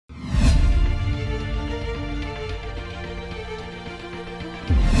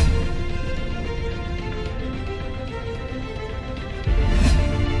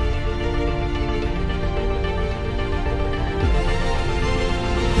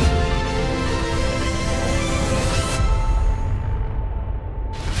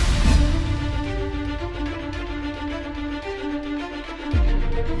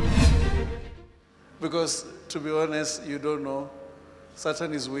Because, to be honest, you don't know.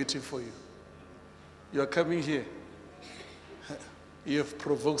 Satan is waiting for you. You are coming here. You have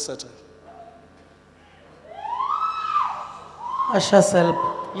provoked Satan. Ushers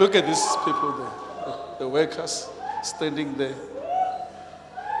help. Look at these people there. The workers standing there.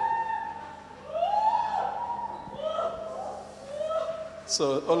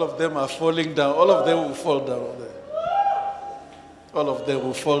 So all of them are falling down. All of them will fall down there. All of them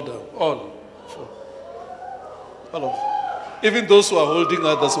will fall down. All of them. Even those who are holding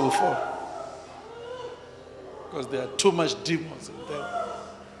others will fall. Because there are too much demons in them.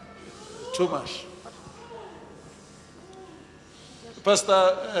 Too much.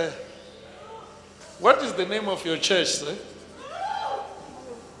 Pastor, what is the name of your church, sir?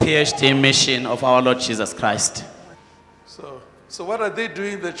 PhD Mission of our Lord Jesus Christ. So what are they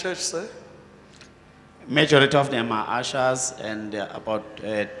doing in the church, sir? Majority of them are ushers, and about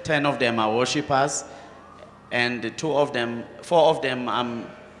 10 of them are worshippers, and 4 of them,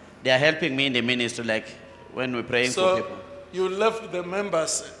 they are helping me in the ministry, like when we're praying for people. So you left the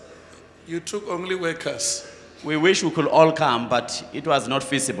members, you took only workers. We wish we could all come, but it was not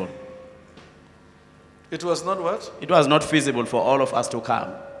feasible. It was not what? It was not feasible for all of us to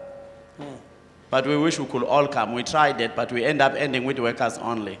come. But we wish we could all come. We tried it, but we ending with workers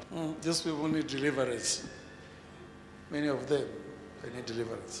only. These people need deliverance. Many of them, they need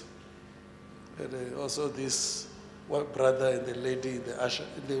deliverance. And also this brother and the lady in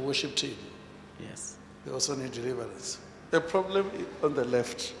the worship team. Yes. They also need deliverance. The problem on the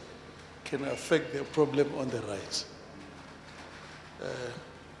left can affect the problem on the right.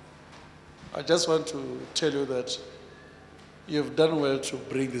 I just want to tell you that you've done well to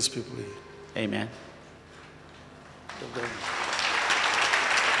bring these people here. Amen.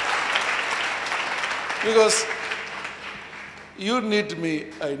 Because you need me,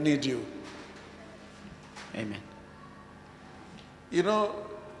 I need you. Amen. You know,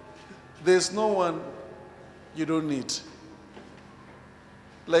 there's no one you don't need.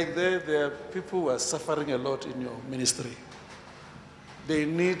 Like there are people who are suffering a lot in your ministry. They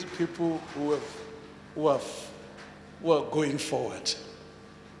need people who are going forward.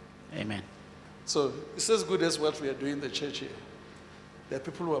 Amen. So it's as good as what we are doing in the church here. There are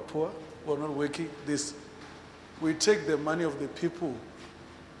people who are poor, who are not working. We take the money of the people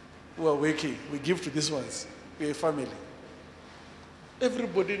who are working, we give to these ones. We're a family.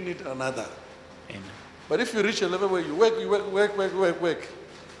 Everybody needs another. Amen. But if you reach a level where you work,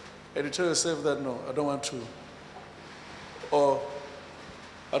 and you tell yourself that, no, I don't want to, or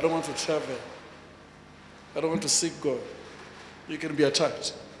I don't want to travel, I don't want to seek God, you can be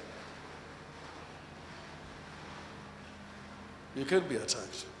attacked. You can be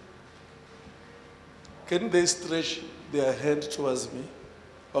attacked. Can they stretch their hand towards me,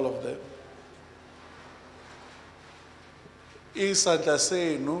 all of them? Isandla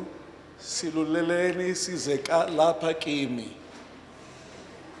senu siluleleni sizeka lapha kimi.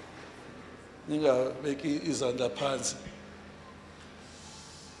 Ningabeki izandla phansi.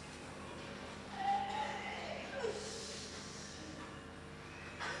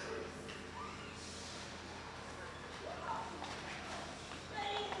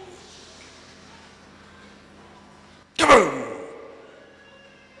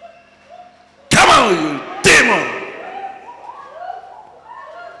 Come on, you demon!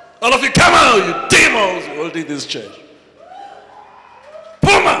 All of you, come out, you demons holding this church.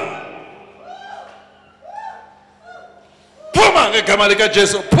 Puma! Puma!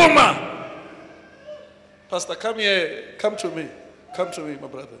 Puma! Pastor, come here. Come to me. Come to me, my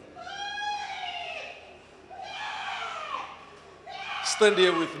brother. Stand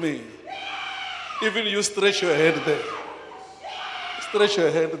here with me. Even you stretch your hand there. Stretch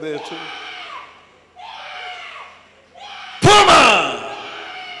your hand there too. Puma!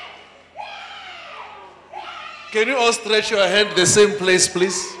 Can you all stretch your hand the same place,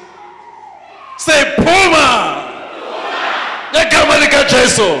 please? Say Puma! Nekamalika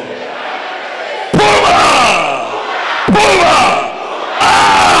Jesu! Puma! Puma!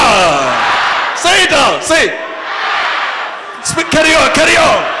 Ah! Say it down, say it. Speak, carry on, carry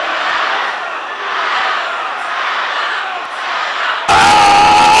on. Ah!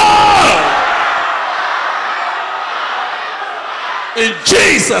 In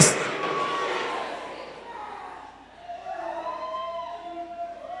Jesus' name.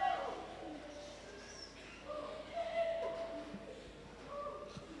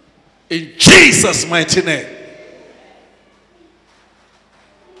 In Jesus' mighty name.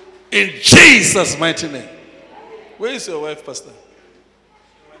 In Jesus' mighty name. Where is your wife, Pastor?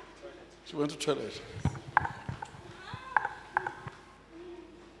 She went to toilet.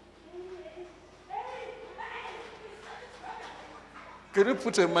 Can you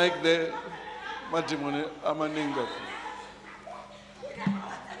put a mic there? Madimone Amaninga.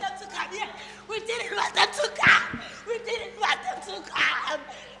 We didn't want them to come. We didn't want them to come.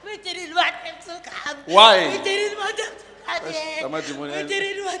 We didn't want them to come. Why? We didn't want them to come. We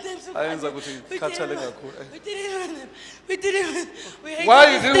didn't want them to come. We didn't want them. We didn't want them. Why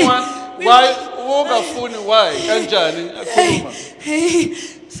you didn't want? Why? Why? Kanjani? Hey,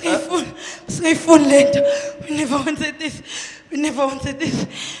 say phone later. We never wanted this. We never wanted this.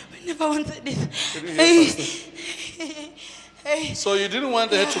 We never wanted this. Hey. So you didn't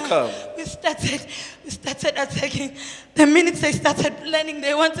want her to come? We started attacking. The minute they started planning,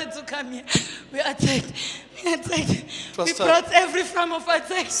 they wanted to come here. We attacked. We brought every form of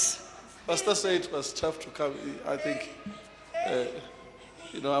attacks. Pastor said it was tough to come. I think,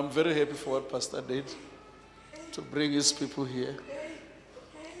 I'm very happy for what Pastor did to bring his people here.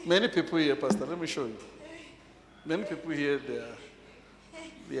 Many people here, Pastor, let me show you. Many people here,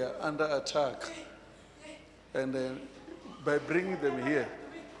 they are under attack. And then by bringing them here,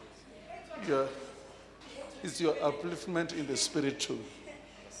 it's your upliftment in the spirit too.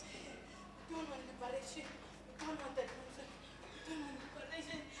 Don't want liberation. Don't want advancement. Don't want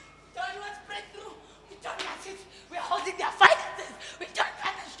liberation. Don't want breakthrough. We don't want it. We are holding their finances. We don't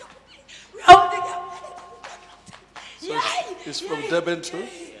want the stupid. We are holding their finances. We don't want it. So it's from Durban too?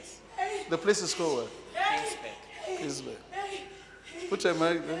 Yes. The place is called what? Kisbe. Put your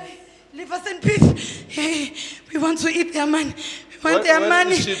mic there. Leave us in peace. Hey, we want to eat their money. We want their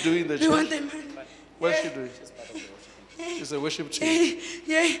money. What is she doing in the church? We want their money. What is she doing? She's a worship team.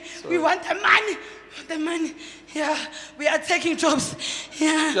 Yeah. We want the money. The money. Yeah. We are taking jobs.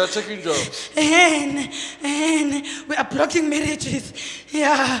 Yeah. You are taking jobs. And we are blocking marriages.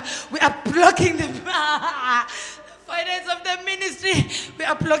 Yeah. We are blocking the finance of the ministry. We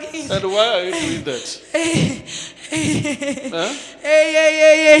are blocking it. And why are you doing that? Huh?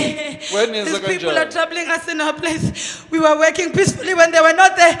 When is These people are troubling us in our place. We were working peacefully when they were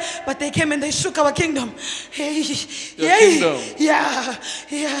not there, but they came and they shook our kingdom. Your kingdom? Yeah.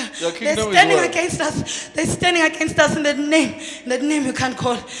 Your kingdom They're standing is what? against us. They're standing against us in that name. That name you can't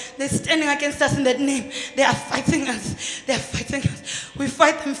call. They're standing against us in that name. They are fighting us. They are fighting us. We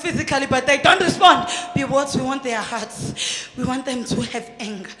fight them physically, but they don't respond. We want their hearts. We want them to have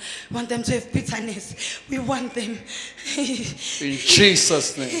anger. We want them to have bitterness. We want them. In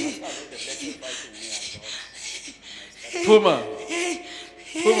Jesus' name. Puma,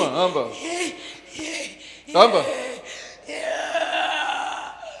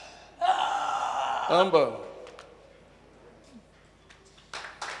 Amba.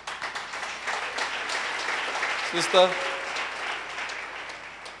 Sister.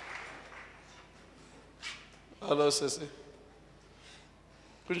 Hello, Sissy.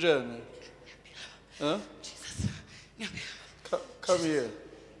 Kunjani? Huh? Come here.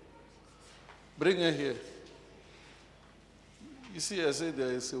 Bring her here. You see, I said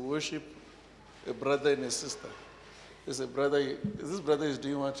there is a worship, a brother and a sister. There's a brother. This brother is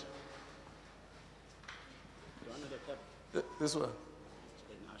doing what? This one.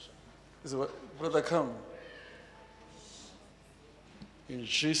 This one. Brother, come. In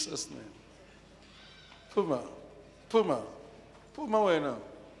Jesus' name. Puma, where now?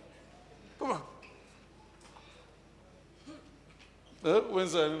 Puma.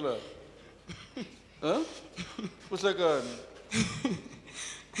 When's that? Huh? What's that going?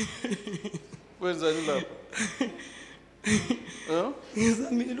 When's that? Huh?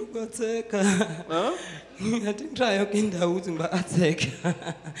 Ngizamile ukutheka. Huh? Ngathi ngitry yonke indawo ukuthi ngiba-atheka.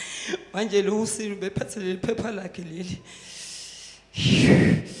 Manje lo usile bephathele iphepha lakhe leli.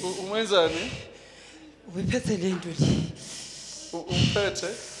 Umenzani? Ubephethe le nto le.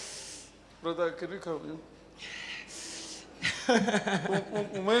 Umphethe? Brother, can you come in?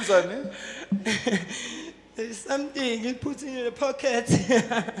 Umenzani? There's something you put in your pocket.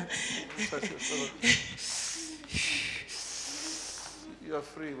 You are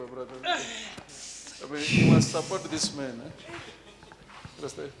free, my brother. I mean, you must support this man.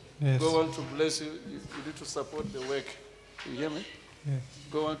 Understand? Yes. God want to bless you. You need to support the work. You hear me? Yes.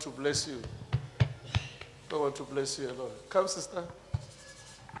 God want to bless you. God want to bless you a lot. Come, sister.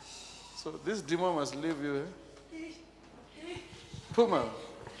 So this demon must leave you. Puma.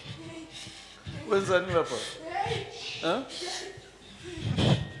 When's the new rapper? Huh?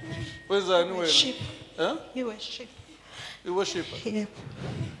 When's the new Worship. Huh? You worship. You worship. Yeah.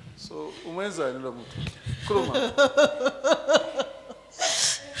 So when's the new rapper? Kruma.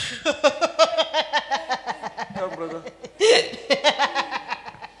 Come, brother.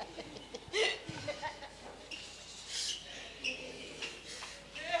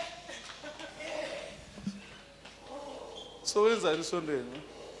 So when's the Inside Sunday.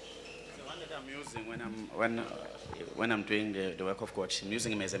 The one that I'm using when I'm doing the work of God, I'm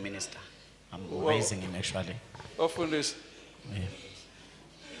using him as a minister. I'm raising him actually. Often this. Yeah.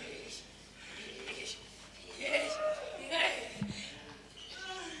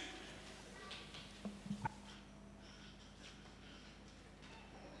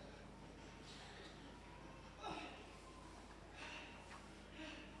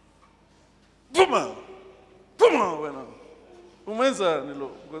 Puma! Puma wena. Umenzani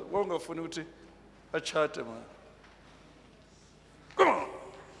lo? Wangafuni ukuthi achate man. Come on.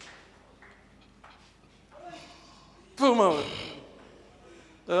 Puma wena.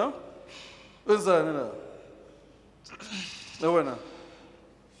 Yeah? Wenzani la? Na wena.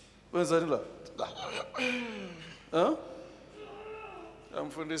 Wenzani la? Huh?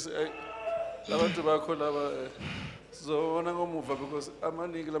 Amfundisi labantu bakho laba sizobona ngomuva because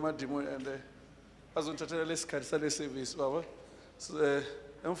amaningi lamadimoni and azongithathela lesikhathi sale service baba.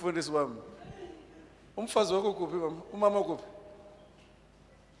 Emfundisi wami. Umfazi wakho kuphi mama? Umama kuphi?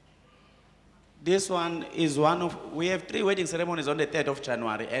 This one is one of, we have 3 wedding ceremonies on the 3rd of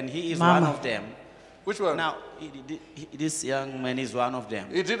January, and he is Mama. one of them. Which one? Now, this young man is one of them.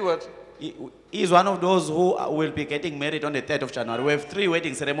 He did what? He is one of those who will be getting married on the 3rd of January. We have 3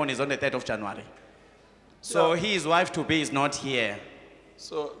 wedding ceremonies on the 3rd of January. So his wife-to-be is not here.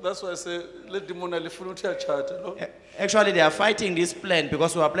 So that's why I say let the money lifuna uthi achate no? Actually, they are fighting this plan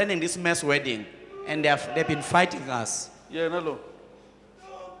because we are planning this mass wedding, and they've been fighting us. Yeah, nalo.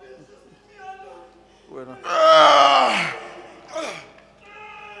 Wena.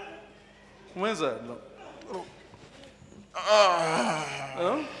 Umenza no.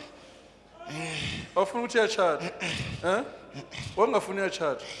 Huh? Ofuna uthi achate. Huh? Wangafuni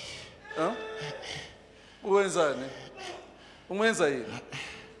achate. Huh? Uwenzani? Umenza yini?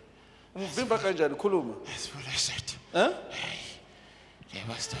 Umvimba kanjani khuluma? That's what I said. Huh? They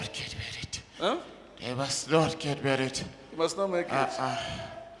must not get married. Huh? They must not get married. You must not make it.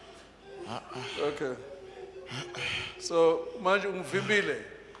 Okay. So manje umvimbile.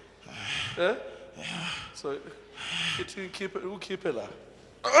 Eh? So it will keep it la.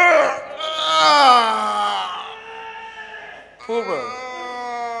 Puma.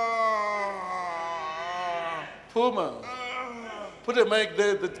 Puma. Put a mic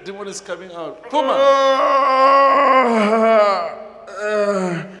there, the demon is coming out. Puma.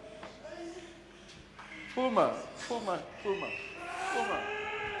 Puma. Puma. Puma. Puma.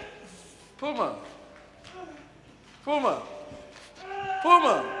 Puma. Puma.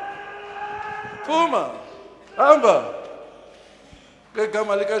 Puma. Puma. Amba.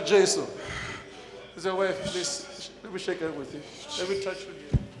 Gegama lika Jesu. Is your wife, please. Let me shake hands with you. Let me touch with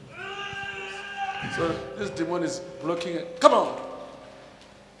you. So this demon is blocking it. Come on.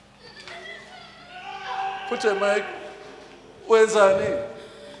 Put your mic. Wenzani?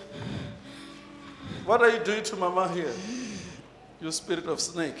 What are you doing to Mama here? You spirit of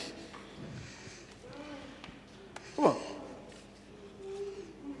snake. Come on.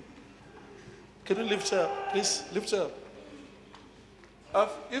 Can you lift her up? Please, lift her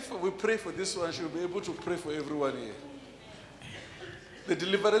up. If we pray for this one, she'll be able to pray for everyone here. The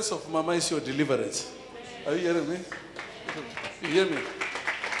deliverance of Mama is your deliverance. Are you hearing me? You hear me?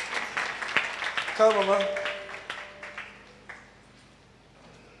 Come, Mama.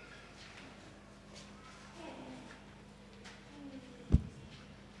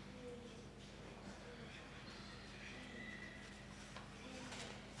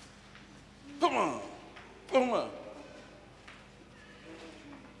 Come on. Come on.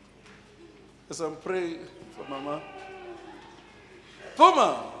 As I'm praying for Mama.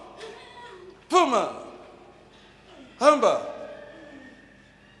 Puma! Puma! Hamba!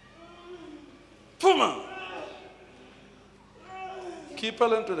 Puma! Keep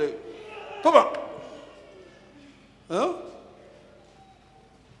on today. Puma! Huh?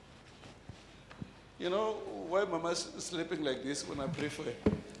 You know why Mama's sleeping like this when I pray for her?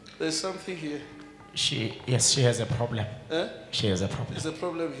 There's something here. Yes, she has a problem. Eh? She has a problem. There's a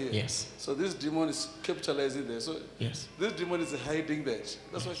problem here. Yes. So this demon is capitalizing there. So Yes. this demon is hiding that.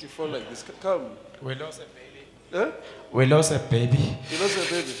 That's why she fall like this. Come. We lost a baby. Eh? We lost a baby. You lost your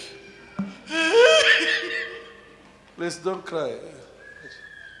baby. Please don't cry.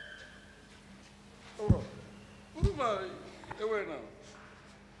 Oh, who am I? Where now?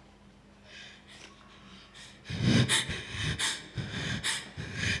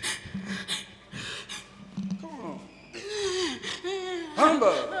 Come on.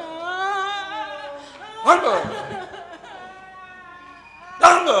 Hamba. Hamba.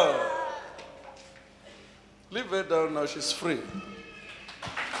 Hamba. Leave her down now. She's free.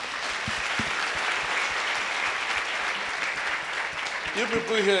 You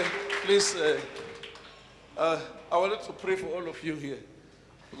people here, please, I wanted to pray for all of you here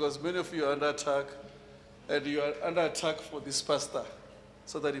because many of you are under attack and you are under attack for this pastor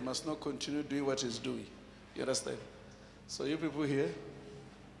so that he must not continue doing what he's doing. You understand? So you people here,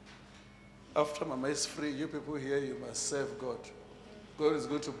 after Mama is free, you people here, you must serve God. God is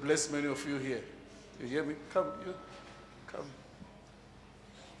going to bless many of you here. You hear me? Come, you, come.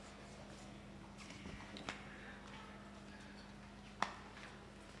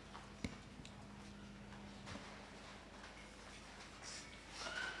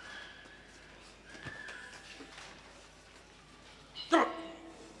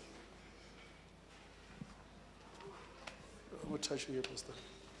 I'm going to touch you here, Pastor.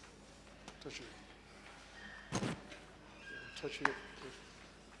 Touch you. Touch you here.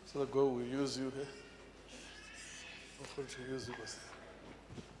 So that God will use you here. I'm going to use you, Pastor.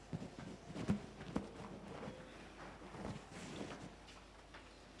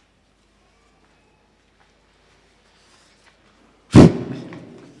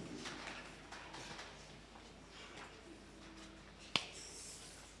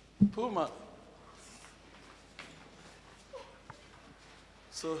 Puma.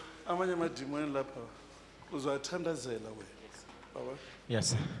 So, amanye amadimoni lapha uzwathandazela wena. Baba. Yes,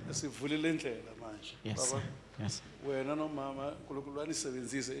 sir. Sivulile indlela manje. Yes, Baba. sir. Yes. Wena nomama uNkulunkulu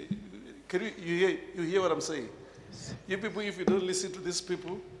anisebenzise. Can you hear what I'm saying? You people, if you don't listen to these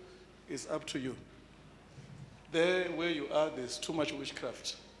people, it's up to you. There where you are, there's too much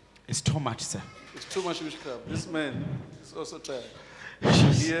witchcraft. It's too much, sir. It's too much witchcraft. This man is also tired.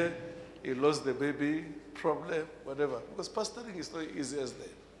 Here, he lost the baby, problem, whatever. Because pastoring is not easy as that.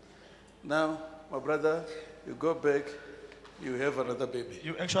 Now, my brother, you go back, you have another baby.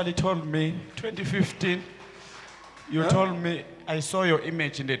 You actually told me 2015. You told me I saw your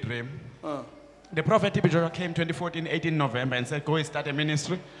image in the dream. The prophet Joshua came 2014, 18 November and said, go and start a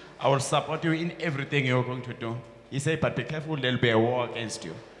ministry. I will support you in everything you're going to do. He said, but be careful, there'll be a war against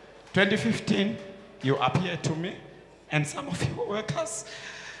you. 2015, you appeared to me and some of your workers,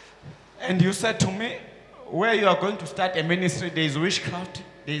 and you said to me, where you are going to start a ministry, there is witchcraft,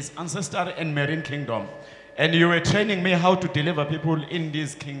 there is ancestral and marine kingdom. And you were training me how to deliver people in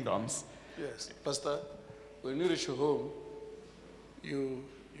these kingdoms. Yes, Pastor, when you reach your home, you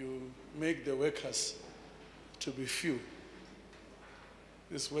make the workers to be few.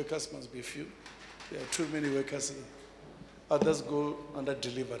 These workers must be few. There are too many workers. Others go under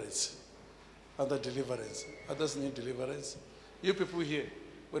deliverance. Under deliverance. Others need deliverance. You people here,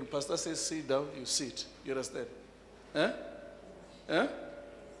 when pastor says sit down, you sit. You understand? Eh? Eh?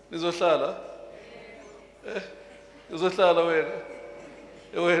 Nizohlala? Eh? Nizohlala wena?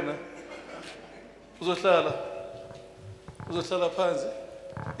 Wena? Uzohlala? Uzohlala phansi?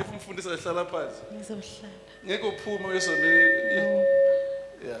 If umfundisi ehlala phansi? Ngizohlala. Ngeke uphume uyosondela.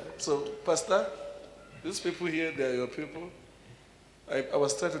 Yeah. So, Pastor, these people here, they are your people. I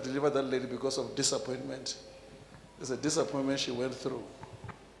was trying to deliver that lady because of disappointment. There's a disappointment she went through.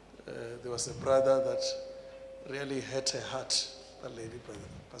 There was a brother that really hurt her heart, that lady,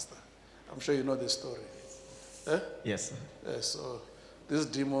 Pastor. I'm sure you know the story. Eh? Yes, sir. So this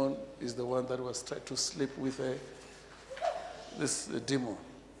demon is the one that was trying to sleep with her, this demon.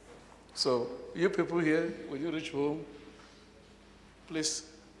 So you people here, when you reach home, please,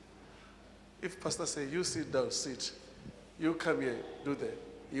 if pastor say, you sit down, sit. You come here, do that.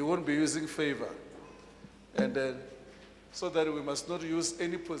 You won't be using favor. And then, so that we must not use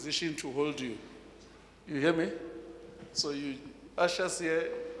any position to hold you. You hear me? So you, ushers here,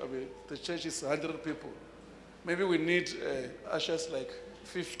 I mean, the church is 100 people. Maybe we need ushers like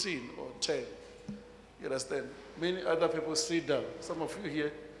 15 or 10. You understand? Many other people sit down. Some of you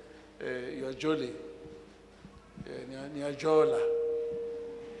here, you are jolly. Niyajola.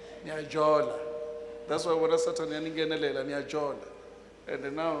 Niyajola. That's why when I start on Yaningenelela, niyajola. And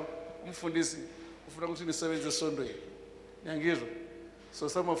then now, umfundisi, ufuna ukuthi nisebenze esondweni. Niyangizwa? So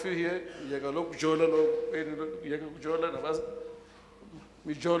some of you here, yeka lokujola lo, yeka kujola nabazi.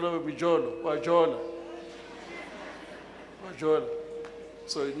 Mijolo, wajola. Wajola.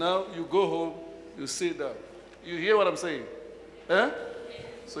 So now you go home, you sit down. You hear what I'm saying? Eh?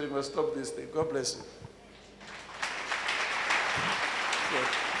 So you must stop this thing. God bless you.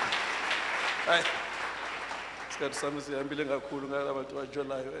 Hi. Sikhathi sami sihambile kakhulu ngalabantu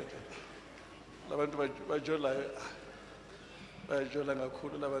bajolayo. Labantu bajolayo. Bajola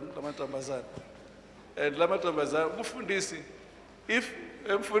kakhulu lamantombazana. And lamantombazana umfundisi, if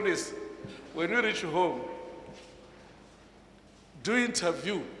umfundisi, when you reach home, do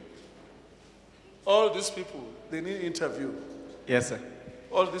interview. All these people, they need interview. Yes, sir.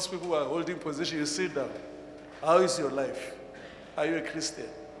 All these people who are holding position, you sit down. How is your life? Are you a Christian?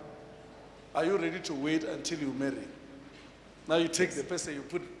 Are you ready to wait until you marry? Now you take the person, you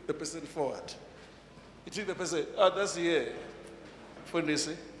put the person forward. You take the person, that's here.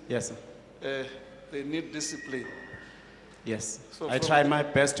 Fundisi, Yes, sir. they need discipline. Yes. So I from try the- my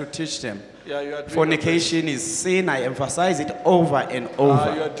best to teach them. Yeah, you are doing Fornication is sin. I emphasize it over and your best. You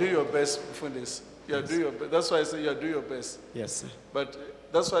over. are doing your best, Fundisi. You are doing your best. That's why I say you are doing your best. Yes, sir. But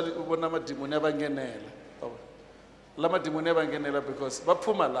that's why ubona amadimoni abangenela. La madimoni abangenela because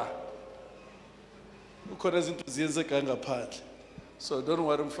baphuma la. Ukhona izinto ziyenzeka ngaphandle. So don't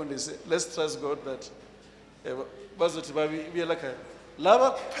worry mfundisi. Let's trust God that bazothi babiye la khaya.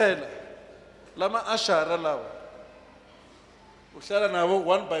 Laba kuphela. Lama ashara lawa. Uhlala nabo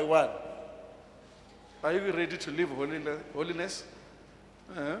one by one. Are you ready to live holiness?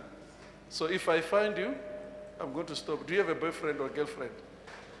 So if I find you, I'm going to stop. Do you have a boyfriend or girlfriend?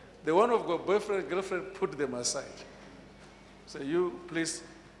 The one who've got boyfriend, girlfriend, put them aside. Say, you please,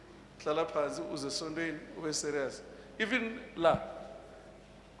 hlala phansi uze sondweni ube serious. Even la,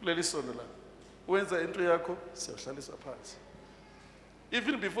 kuleli sondo la, wenza into yakho, siyahlalisa phansi.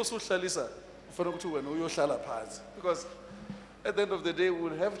 Even before suhlalisa, kufanele ukuthi wena uyohlala phansi. Because at the end of the day,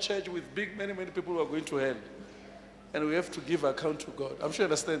 we'll have church with many people who are going to hell. And we have to give account to God. I'm sure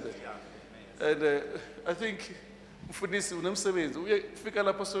you understand that. And I think, mfundisi unomsebenzi uyafika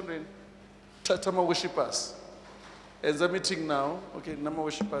lapho sondweni thatha ama worshipers. As a meeting now, okay, nama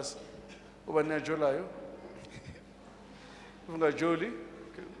worshipers. Uba niyajolayo. Ungajoli.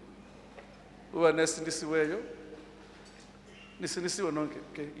 Uba nesindisiweyo. Nisindisiwe nonke.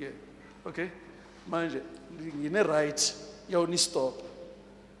 Okay, yeah. Okay. Manje ngine right yawuni stop.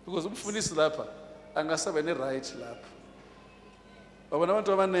 Because umfundisi lapha angasabe ne right lapha. Babona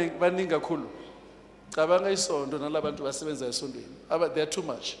abantu abaningi kakhulu. Cabanga isondo nalabantu basebenza esondweni. They are too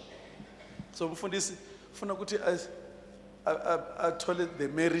much. So umfundisi ufuna ukuthi athole the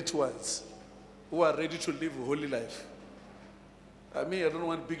merit ones who are ready to live a holy life. I don't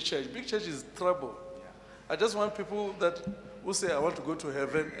want big church. Big church is trouble. I just want people that who say I want to go to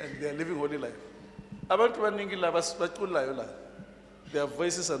heaven and they are living holy life. Abantu abaningi la baculayo la. Their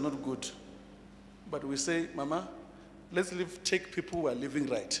voices are not good. But we say, Mama, let's take people who are living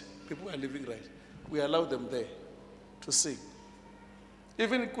right. People who are living right. We allow them there to sing.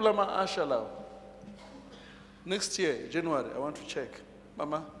 Even Kulama Ashalao. Next year, January, I want to check.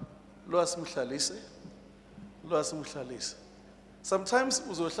 Mama, lo asimhlalise. Sometimes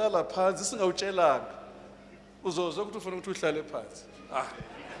uzohlala phansi singawutshelanga. Uzozwa ukuthi ufuna ukuthi uhlale phansi.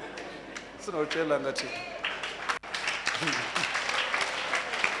 Singawutshelanga thina.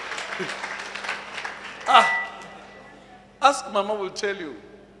 Ask Mama will tell you.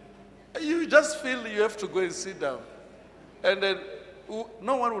 You just feel you have to go and sit down. And then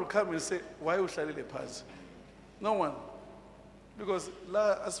no one will come and say, why you hlalile phansi? No one. Because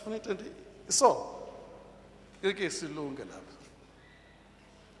la asfunitende so.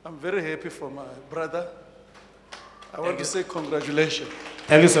 I'm very happy for my brother. I want to say congratulations.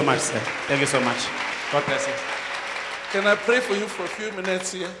 Thank you so much, sir. Thank you so much. God bless you. Can I pray for you for a few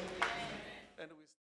minutes here?